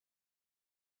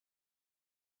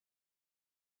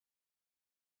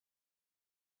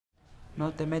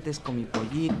No te metes con mi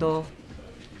pollito.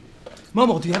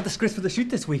 Momo, do you have the scripts for the shoot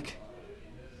this week?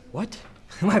 What?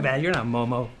 My bad, you're not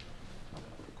Momo.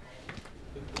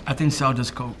 I think Sal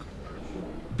does coke.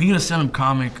 Being a stand-up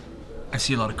comic, I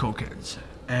see a lot of cokeheads.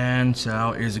 And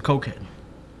Sal is a cokehead.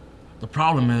 The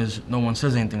problem is no one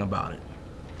says anything about it.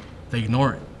 They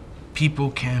ignore it.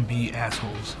 People can be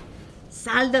assholes.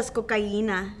 Sal does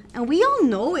cocaína, and we all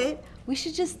know it. We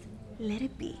should just let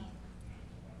it be.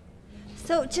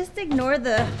 So just ignore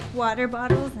the water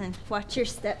bottles and watch your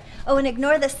step. Oh, and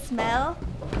ignore the smell.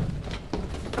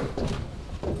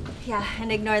 Yeah,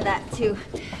 and ignore that too.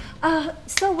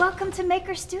 So welcome to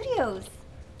Maker Studios.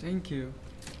 Thank you.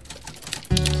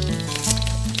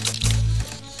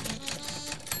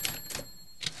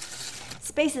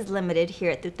 Space is limited here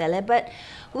at Tutele, but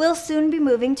we'll soon be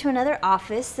moving to another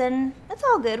office, and that's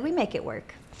all good. We make it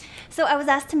work. So I was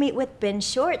asked to meet with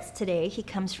Benshorts today. He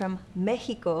comes from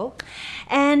Mexico.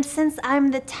 And since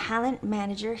I'm the talent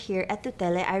manager here at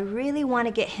Tutele, I really want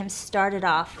to get him started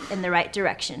off in the right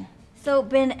direction. So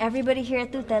Ben, everybody here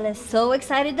at Tutele is so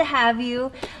excited to have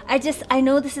you. I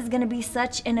know this is going to be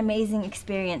such an amazing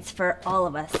experience for all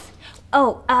of us.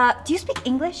 Oh, do you speak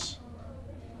English?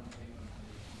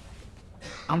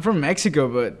 I'm from Mexico,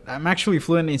 but I'm actually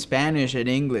fluent in Spanish and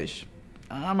English.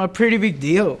 I'm a pretty big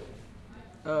deal.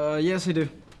 Yes, I do.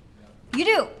 You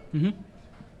do? Mm-hmm.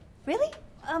 Really?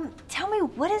 Tell me,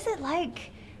 what is it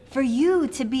like for you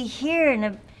to be here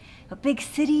in a big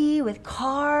city with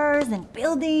cars and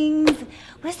buildings?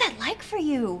 What is that like for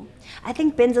you? I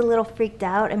think Ben's a little freaked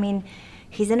out. I mean,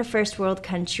 he's in a first world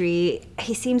country.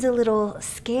 He seems a little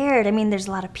scared. I mean, there's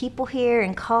a lot of people here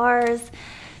and cars.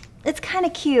 It's kind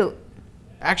of cute.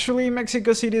 Actually,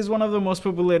 Mexico City is one of the most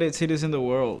populated cities in the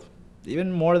world.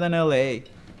 Even more than LA.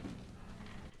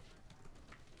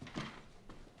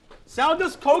 Sal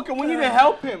does coke and we need to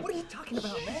help him. What are you talking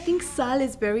about, man? I think Sal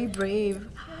is very brave.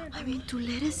 I mean, to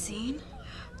let us in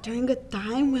during a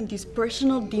time when these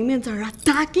personal demons are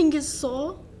attacking his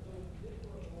soul.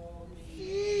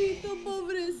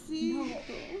 Pobrecito.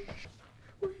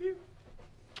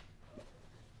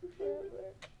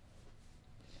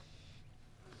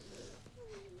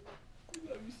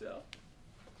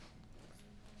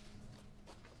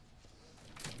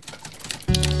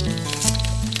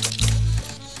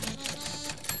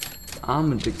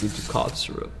 I'm addicted to cough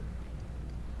syrup.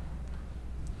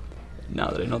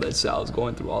 Now that I know that Sal is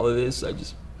going through all of this, I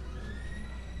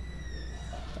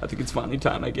think it's finally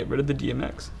time I get rid of the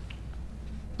DMX,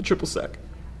 the triple sec,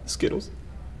 the Skittles,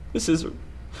 the scissor,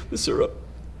 the syrup,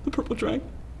 the purple drink,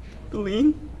 the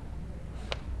lean,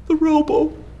 the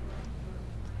Robo,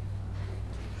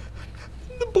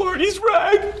 the Barney's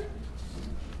rag.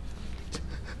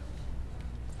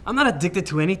 I'm not addicted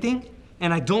to anything,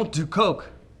 and I don't do coke.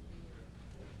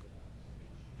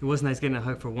 It was nice getting a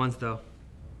hug for once, though.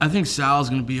 I think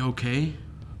Sal's gonna be okay.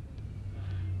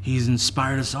 He's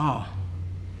inspired us all.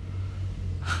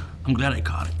 I'm glad I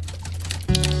caught it.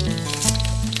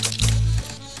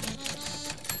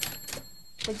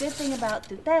 The good thing about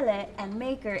Tutele and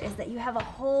Maker is that you have a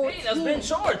whole Hey, that's team.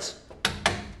 Benshorts.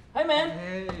 Hey, man.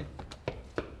 Hey.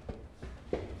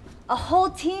 A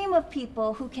whole team of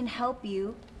people who can help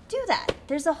you do that.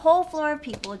 There's a whole floor of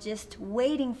people just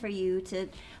waiting for you to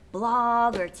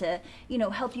blog or to,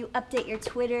 help you update your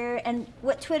Twitter. And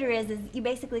what Twitter is you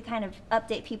basically kind of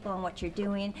update people on what you're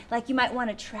doing. Like you might want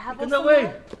to travel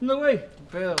somewhere. ¿Dónde, güey?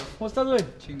 Pedo. ¿Cómo estás, güey?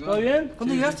 Chingón. ¿Todo bien?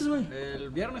 ¿Cuándo Sí, llegaste, güey?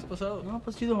 El viernes pasado. No,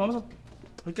 pues chido, vamos a...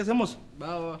 ¿Qué hacemos?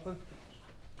 Va.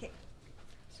 Okay,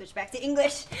 switch back to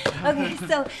English. Okay,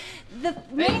 so the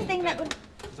main thing that would...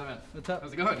 What's up?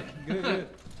 How's it going? Good.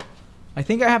 I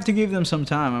think I have to give them some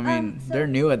time. I mean, they're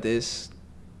new at this.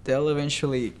 They'll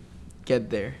eventually get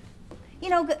there.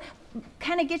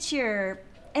 Kind of get your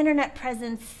internet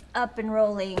presence up and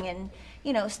rolling and,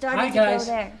 starting to go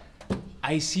there.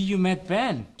 I see you met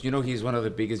Ben. You know he's one of the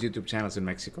biggest YouTube channels in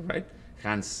Mexico, right?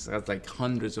 Hans has like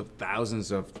hundreds of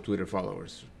thousands of Twitter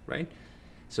followers, right?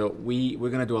 So we're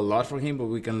gonna do a lot for him, but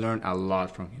we can learn a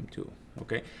lot from him too,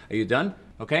 okay? Are you done?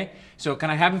 Okay? So can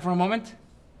I have him for a moment?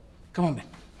 Come on, Ben.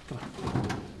 Come on.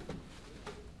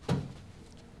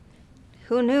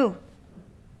 Who knew?